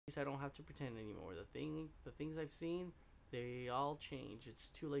I don't have to pretend anymore. The things I've seen, they all change. It's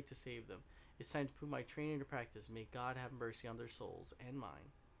too late to save them. It's time to put my training into practice. May God have mercy on their souls and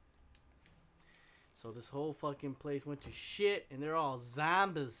mine. So this whole fucking place went to shit, and they're all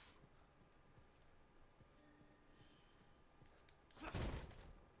zombies.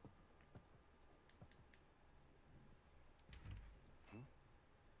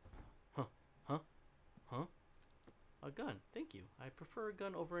 Huh? Huh? Huh? A gun. Thank you. I prefer a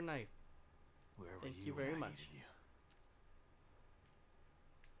gun over a knife. Where were Thank you very much. You?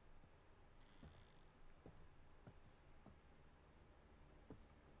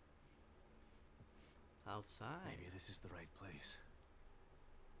 Outside. Maybe this is the right place.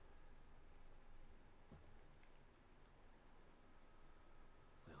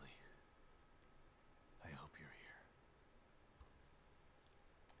 Lily, I hope you're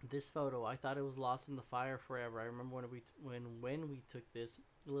here. This photo, I thought it was lost in the fire forever. I remember when we took this,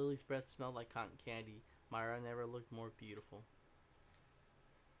 Lily's breath smelled like cotton candy. Myra never looked more beautiful.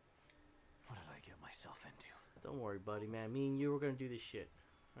 What did I get myself into? Don't worry, buddy, man. Me and you were gonna do this shit.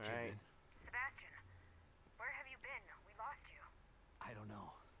 All right. Sebastian, where have you been? We lost you. I don't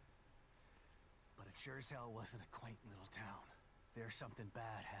know. But it sure as hell wasn't a quaint little town. There's something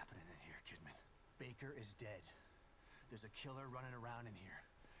bad happening in here, Kidman. Baker is dead. There's a killer running around in here,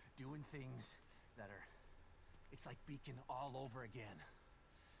 doing things that are... It's like Beacon all over again.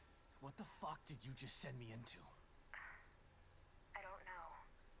 What the fuck did you just send me into? I don't know.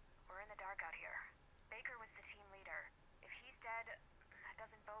 We're in the dark out here. Baker was the team leader. If he's dead, that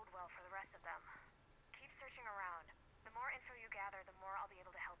doesn't bode well for the rest of them. Keep searching around. The more info you gather, the more I'll be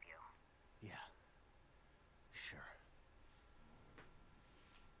able to help you. Yeah. Sure.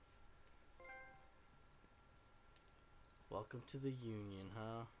 Welcome to the Union,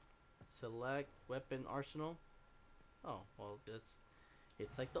 huh? Select weapon arsenal. Oh, well, it's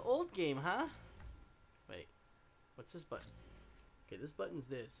like the old game, huh? Wait, what's this button? Okay, this button's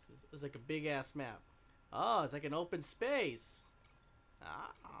this. It's like a big ass map. Oh, it's like an open space.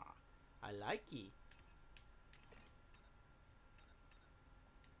 Ah, I like it.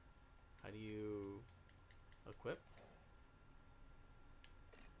 How do you equip?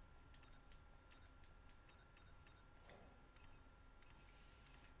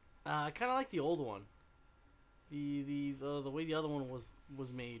 I kind of like the old one. The way the other one was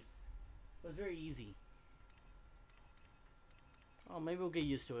made. It was very easy. Oh, maybe we'll get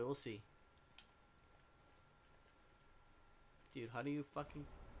used to it. We'll see. Dude, how do you fucking...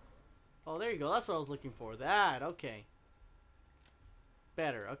 Oh, there you go. That's what I was looking for. That. Okay.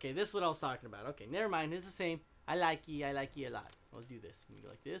 Better. Okay, this is what I was talking about. Okay, never mind. It's the same. I like ye. I like ye a lot. I'll do this. You go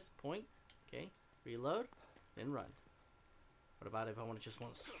like this. Point. Okay. Reload. Then run. What about if I want to just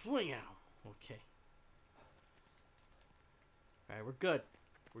swing out? Okay. Alright, we're good.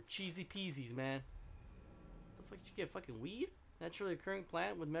 We're cheesy peasies, man. What the fuck did you get? Fucking weed? Naturally occurring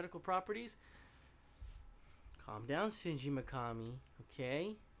plant with medical properties? Calm down, Shinji Mikami.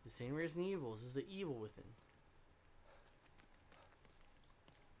 Okay? This ain't Resident Evil. This is the evil within.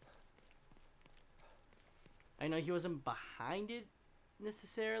 I know he wasn't behind it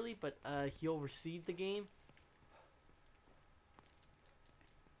necessarily, but he overseed the game.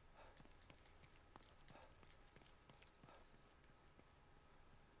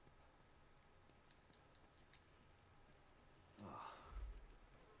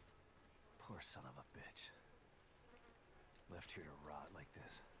 Poor son of a bitch. Left here to rot like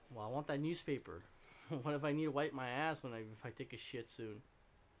this. Well, I want that newspaper. What if I need to wipe my ass if I take a shit soon?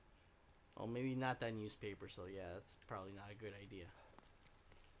 Oh, maybe not that newspaper, so yeah, that's probably not a good idea.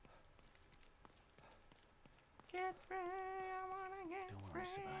 Get free, I wanna get Don't free, worry,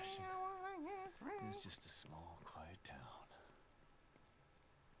 Sebastian. I wanna get free. It's just a small, quiet town.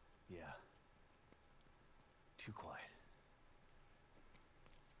 Yeah. Too quiet.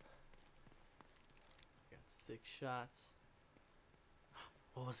 Got 6 shots.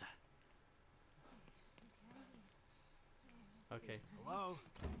 What was that? Okay. Hello?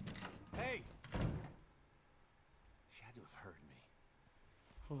 Hey! She had to have heard me.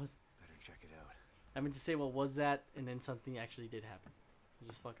 What was... Better check it out. I meant to say what was that, and then something actually did happen. I was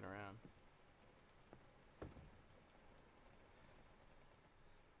just fucking around.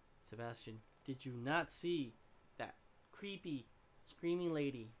 Sebastian, did you not see that creepy screaming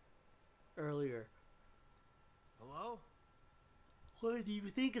lady earlier? Hello? What do you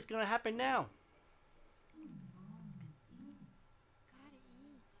think is gonna happen now? Gotta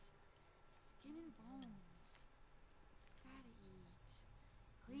eat. Skin and bones. Gotta eat.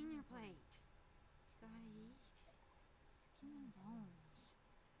 Clean your plate. Gotta eat. Skin and bones.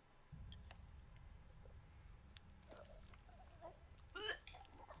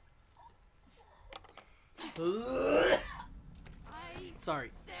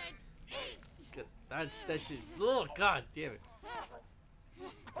 Sorry. Said eat. That shit. Oh god damn it.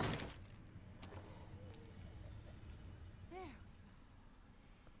 There.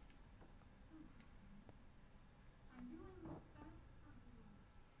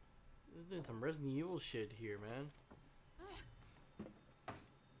 This is doing some Resident Evil shit here, man.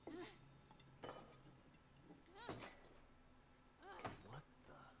 What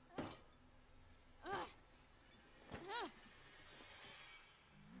the?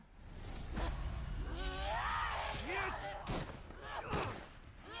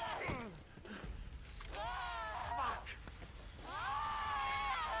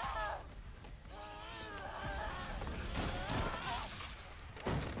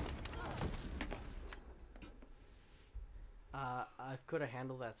 I could have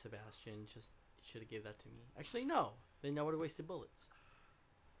handled that, Sebastian. Just should have gave that to me. Actually, no. Then I would have wasted bullets.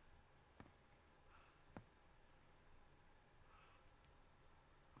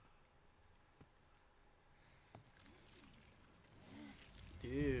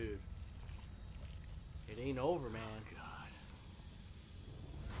 Dude. It ain't over, man. God.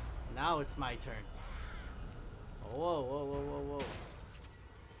 Now it's my turn. Whoa, whoa, whoa, whoa, whoa.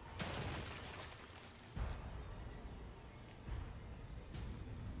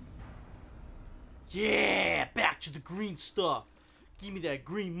 Yeah, back to the green stuff. Give me that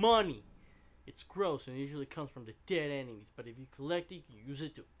green money. It's gross and it usually comes from the dead enemies, but if you collect it, you can use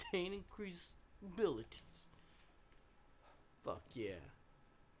it to obtain increased abilities. Fuck yeah.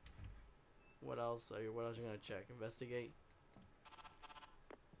 What else are you gonna check? Investigate?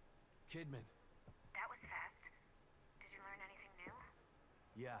 Kidman. That was fast. Did you learn anything new?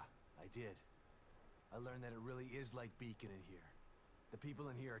 Yeah, I did. I learned that it really is like Beacon in here. The people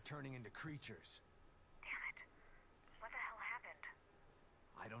in here are turning into creatures. Damn it. What the hell happened?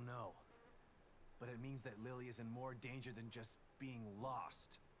 I don't know. But it means that Lily is in more danger than just being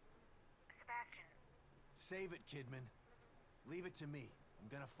lost. Sebastian, Save it, Kidman. Leave it to me. I'm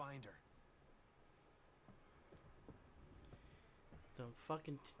gonna find her. Don't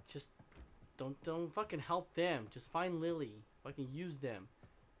fucking just don't fucking help them. Just find Lily. Fucking use them.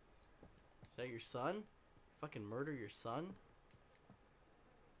 Is that your son? Fucking murder your son?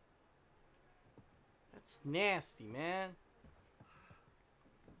 That's nasty, man.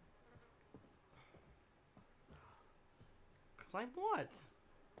 Climb what?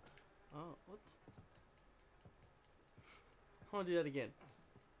 Oh, what? I want to do that again.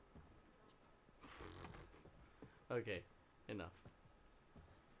 Okay, enough.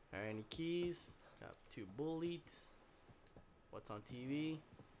 Alright, any keys? Got 2 bullets. What's on TV?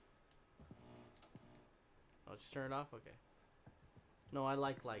 Oh, just turn it off? Okay. No, I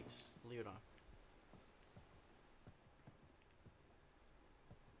like lights. Just leave it on.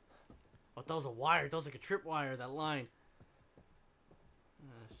 Oh, that was a wire. That was like a tripwire, that line.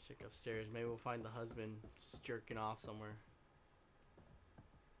 Let's check upstairs. Maybe we'll find the husband just jerking off somewhere.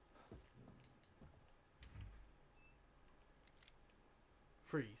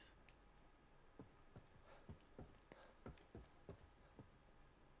 Freeze.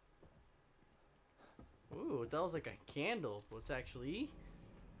 Ooh, that was like a candle. What's actually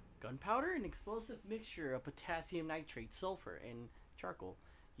gunpowder? An explosive mixture of potassium nitrate, sulfur, and charcoal.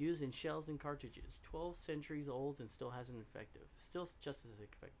 Used in shells and cartridges. 12 centuries old and still has an effective. Still just as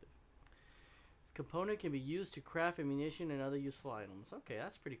effective. This component can be used to craft ammunition and other useful items. Okay,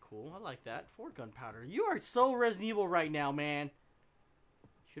 that's pretty cool. I like that. 4 gunpowder. You are so Resident Evil right now, man.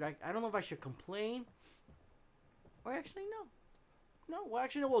 Should I don't know if I should complain. Or actually, no. No, well,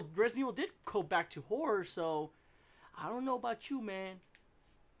 actually, no. Well, Resident Evil did go back to horror, so I don't know about you, man.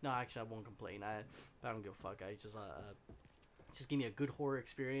 No, actually, I won't complain. I don't give a fuck. I just give me a good horror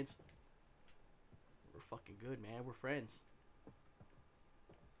experience. We're fucking good, man. We're friends.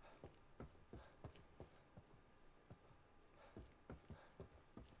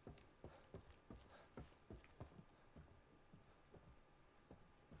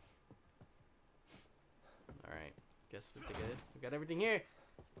 Alright. Guess we got everything here.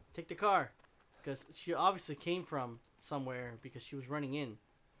 Take the car. Because she obviously came from somewhere because she was running in.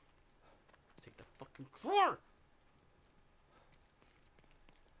 Take the fucking car!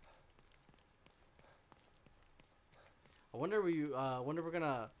 I wonder we're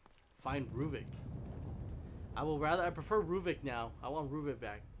gonna find Ruvik. I prefer Ruvik now. I want Ruvik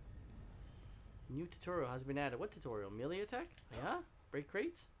back. New tutorial has been added. What tutorial? Melee attack? Yeah? Break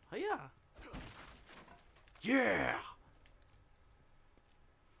crates? Oh yeah. Yeah!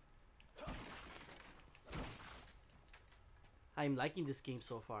 I'm liking this game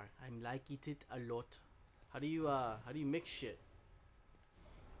so far. I'm liking it a lot. How do you mix shit?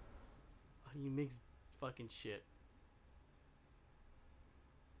 How do you mix fucking shit.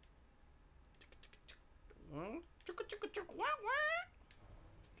 Okay.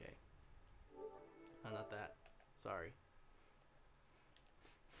 Oh, not that. Sorry.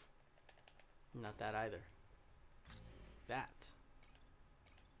 Not that either. That.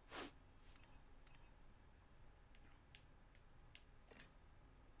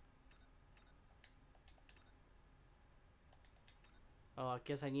 Oh, I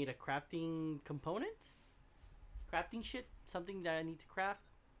guess I need a crafting component? Crafting shit? Something that I need to craft?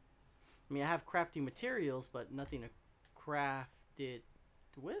 I mean, I have crafting materials, but nothing to craft it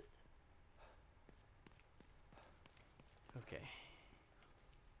with? Okay.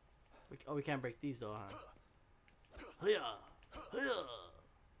 We can't break these though, huh? Hiya! Hiya!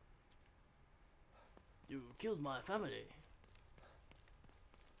 You killed my family.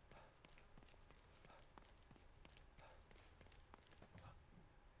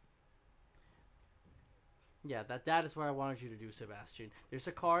 Yeah, that is what I wanted you to do, Sebastian. There's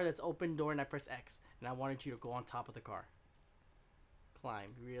a car that's open door and I press X. And I wanted you to go on top of the car.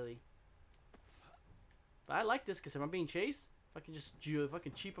 Climb, really? But I like this because if I'm being chased, if I can just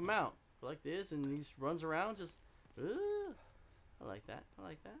cheap him out. Like this and he just runs around just... I like that. I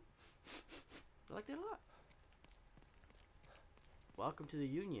like that. I like that a lot. Welcome to the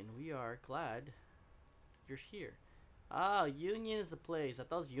Union. We are glad you're here. Ah, Union is the place. I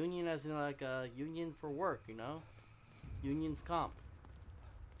thought it was Union as in like a union for work, you know? Union's comp.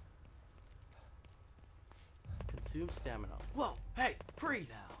 Consume stamina. Whoa! Hey!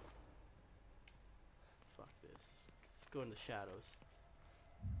 Freeze! Now. Fuck this. Let's go in the shadows.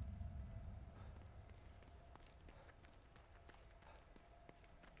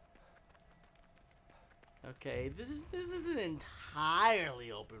 Okay, this isn't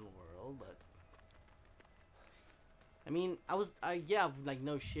entirely open world, but I mean, yeah, like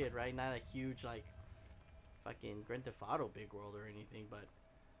no shit, right? Not a huge like fucking Grand Theft Auto big world or anything, but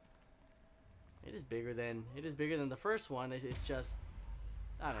it is bigger than the first one. It's just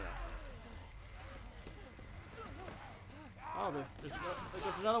I don't know. Oh,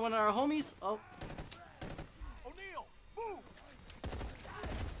 there's another one of our homies. Oh. O'Neil, move!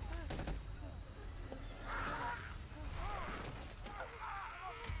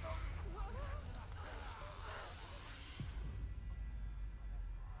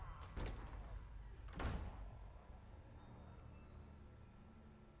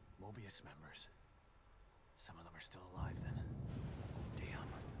 Mobius members. Some of them are still alive then. Damn.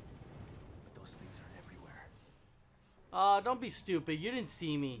 But those things aren't everywhere. Don't be stupid. You didn't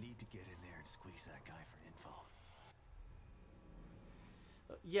see me. Need to get in there and squeeze that guy for info.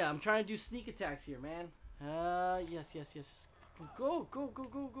 Yeah, I'm trying to do sneak attacks here, man. Yes. Fucking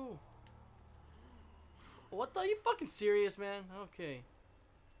go. What the? Are you fucking serious, man? Okay.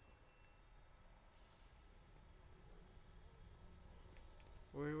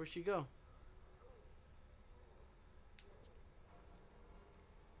 Where'd she go?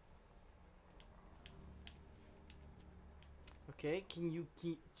 Okay, can you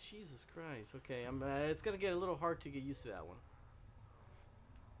Jesus Christ. Okay, it's gonna get a little hard to get used to that one.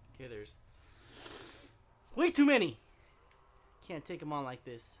 Okay, there's way too many. Can't take them on like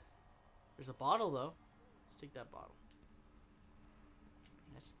this. There's a bottle though. Let's take that bottle.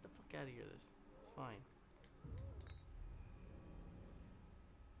 Yeah, just get the fuck out of here. It's fine.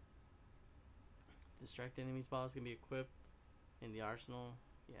 Distract enemies. Bottles can be equipped in the arsenal.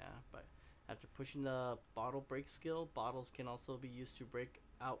 Yeah, but after pushing the bottle break skill, bottles can also be used to break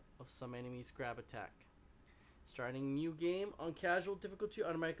out of some enemies' grab attack. Starting new game on casual difficulty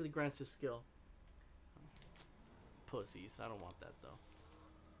automatically grants this skill. Pussies. I don't want that though.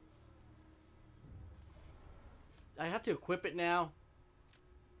 I have to equip it now.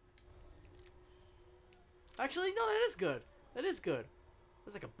 Actually, no, that is good. That is good.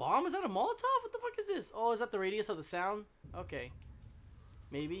 It's like a bomb? Is that a Molotov? What the fuck is this? Oh, is that the radius of the sound? Okay.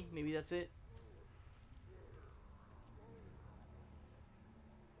 Maybe that's it.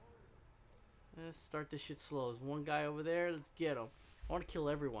 Let's start this shit slow. There's one guy over there. Let's get him. I want to kill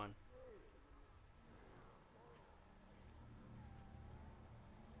everyone.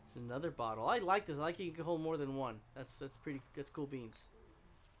 It's another bottle. I like this. I like you can hold more than one. That's cool beans.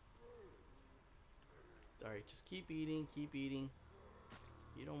 Alright, just keep eating.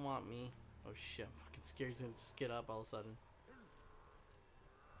 You don't want me. Oh shit, I'm fucking scared he's gonna just get up all of a sudden.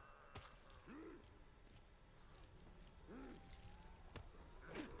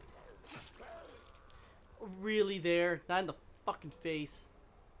 Really there? Not in the fucking face.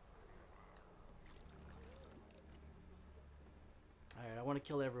 Alright, I want to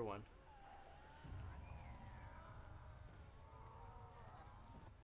kill everyone.